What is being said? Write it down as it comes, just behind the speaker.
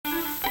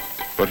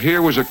But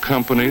here was a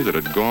company that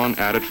had gone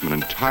at it from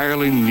an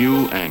entirely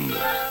new angle.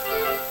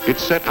 It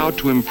set out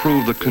to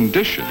improve the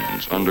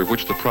conditions under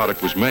which the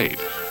product was made,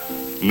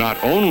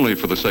 not only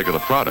for the sake of the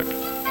product,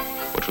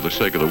 but for the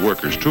sake of the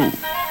workers, too.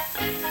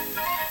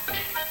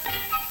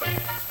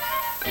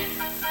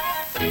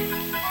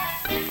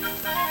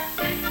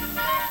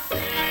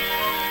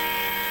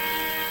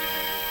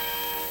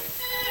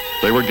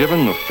 They were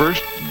given the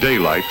first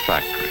daylight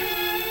factory.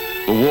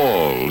 The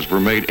walls were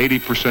made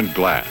 80%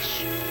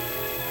 glass.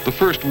 The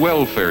first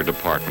welfare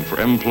department for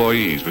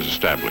employees was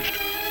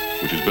established,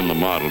 which has been the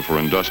model for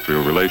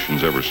industrial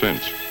relations ever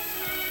since.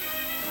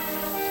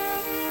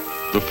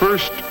 The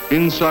first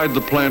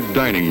inside-the-plant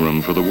dining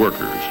room for the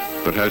workers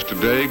that has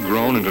today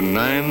grown into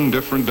 9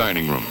 different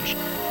dining rooms,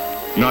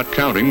 not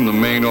counting the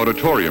main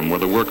auditorium where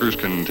the workers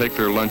can take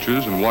their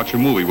lunches and watch a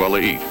movie while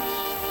they eat.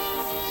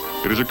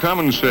 It is a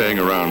common saying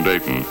around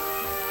Dayton,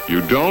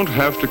 you don't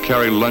have to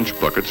carry lunch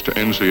buckets to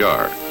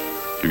NCR.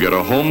 You get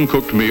a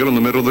home-cooked meal in the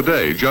middle of the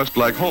day, just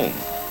like home.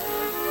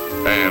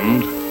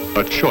 And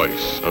a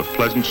choice of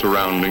pleasant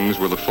surroundings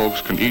where the folks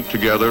can eat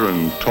together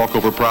and talk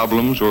over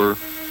problems or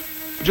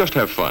just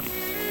have fun.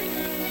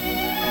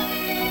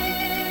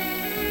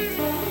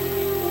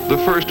 The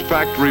first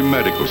factory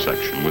medical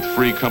section with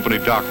free company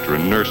doctor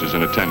and nurses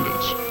in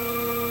attendance.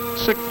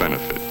 Sick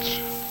benefits,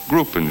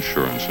 group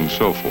insurance, and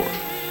so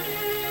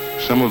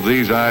forth. Some of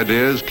these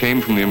ideas came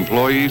from the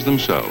employees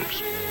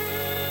themselves.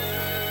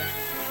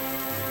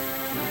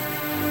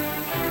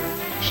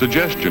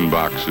 Suggestion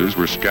boxes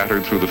were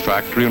scattered through the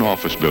factory and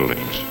office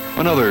buildings,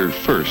 another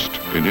first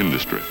in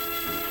industry.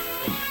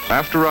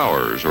 After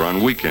hours or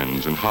on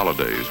weekends and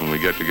holidays when we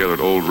get together at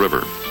Old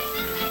River.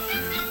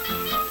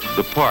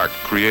 The park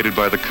created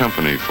by the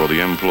company for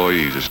the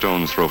employees a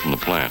stone's throw from the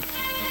plant.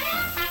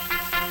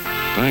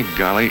 By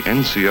golly,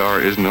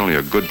 NCR isn't only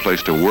a good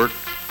place to work,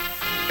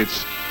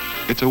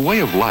 it's a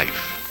way of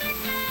life.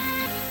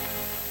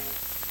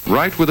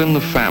 Right within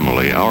the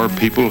family, our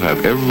people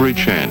have every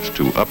chance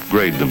to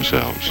upgrade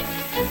themselves.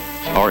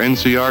 Our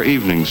NCR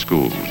evening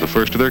schools, the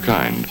first of their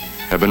kind,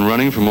 have been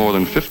running for more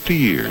than 50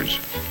 years.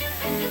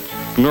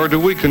 Nor do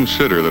we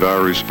consider that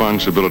our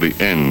responsibility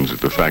ends at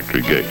the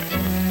factory gate.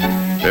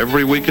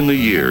 Every week in the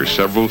year,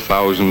 several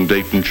thousand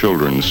Dayton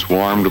children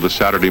swarm to the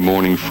Saturday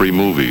morning free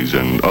movies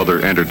and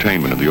other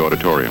entertainment in the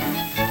auditorium.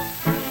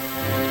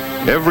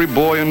 Every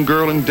boy and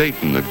girl in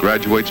Dayton that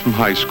graduates from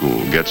high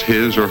school gets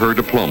his or her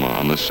diploma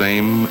on the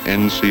same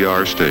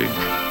NCR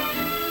stage.